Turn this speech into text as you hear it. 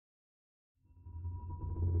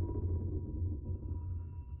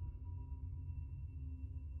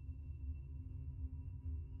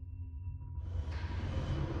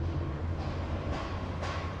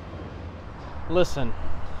Listen,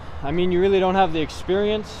 I mean, you really don't have the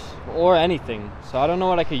experience or anything, so I don't know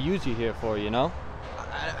what I could use you here for, you know?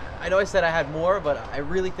 I know I said I had more, but I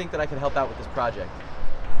really think that I could help out with this project.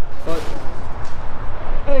 But...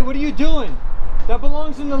 Hey, what are you doing? That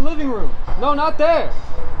belongs in the living room. No, not there.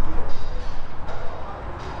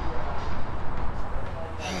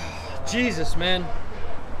 Jesus, man.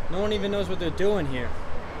 No one even knows what they're doing here.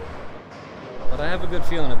 But I have a good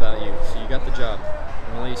feeling about you, so you got the job.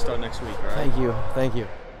 I'm gonna let you start next week, alright? Thank you, thank you.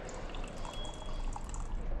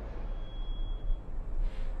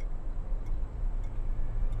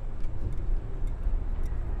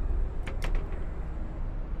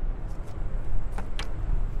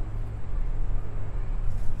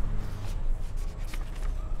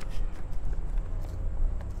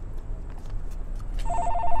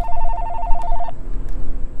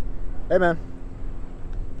 Hey, man.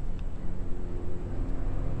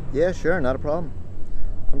 Yeah, sure, not a problem.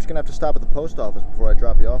 I'm just gonna have to stop at the post office before I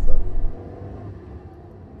drop you off, though.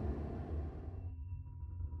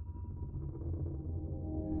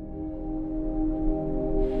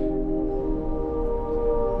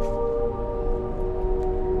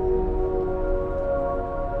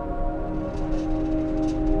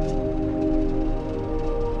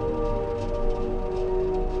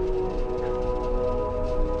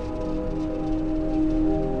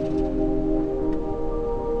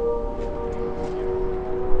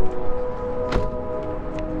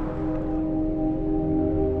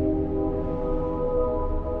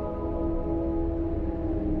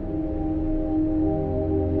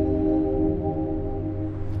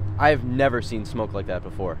 I have never seen smoke like that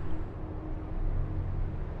before.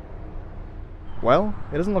 Well,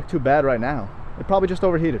 it doesn't look too bad right now. It probably just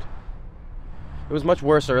overheated. It was much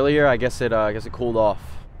worse earlier. I guess it cooled off.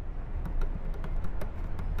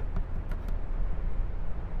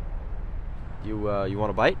 You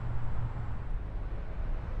want a bite?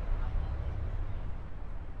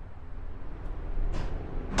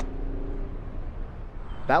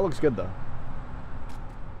 That looks good, though.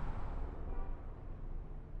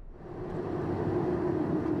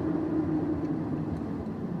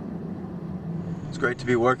 It's great to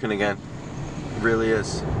be working again. It really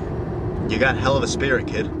is. You got hell of a spirit,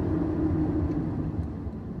 kid.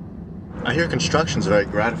 I hear construction's a very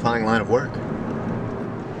gratifying line of work.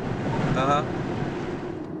 Uh-huh.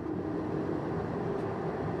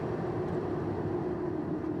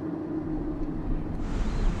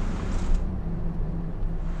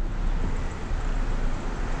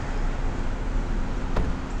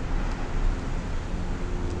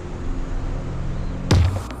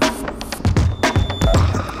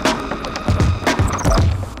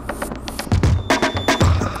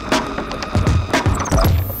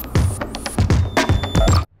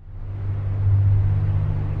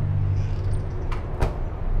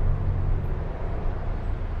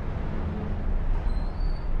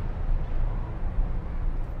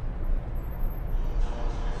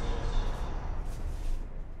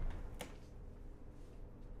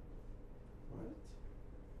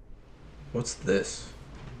 What's this?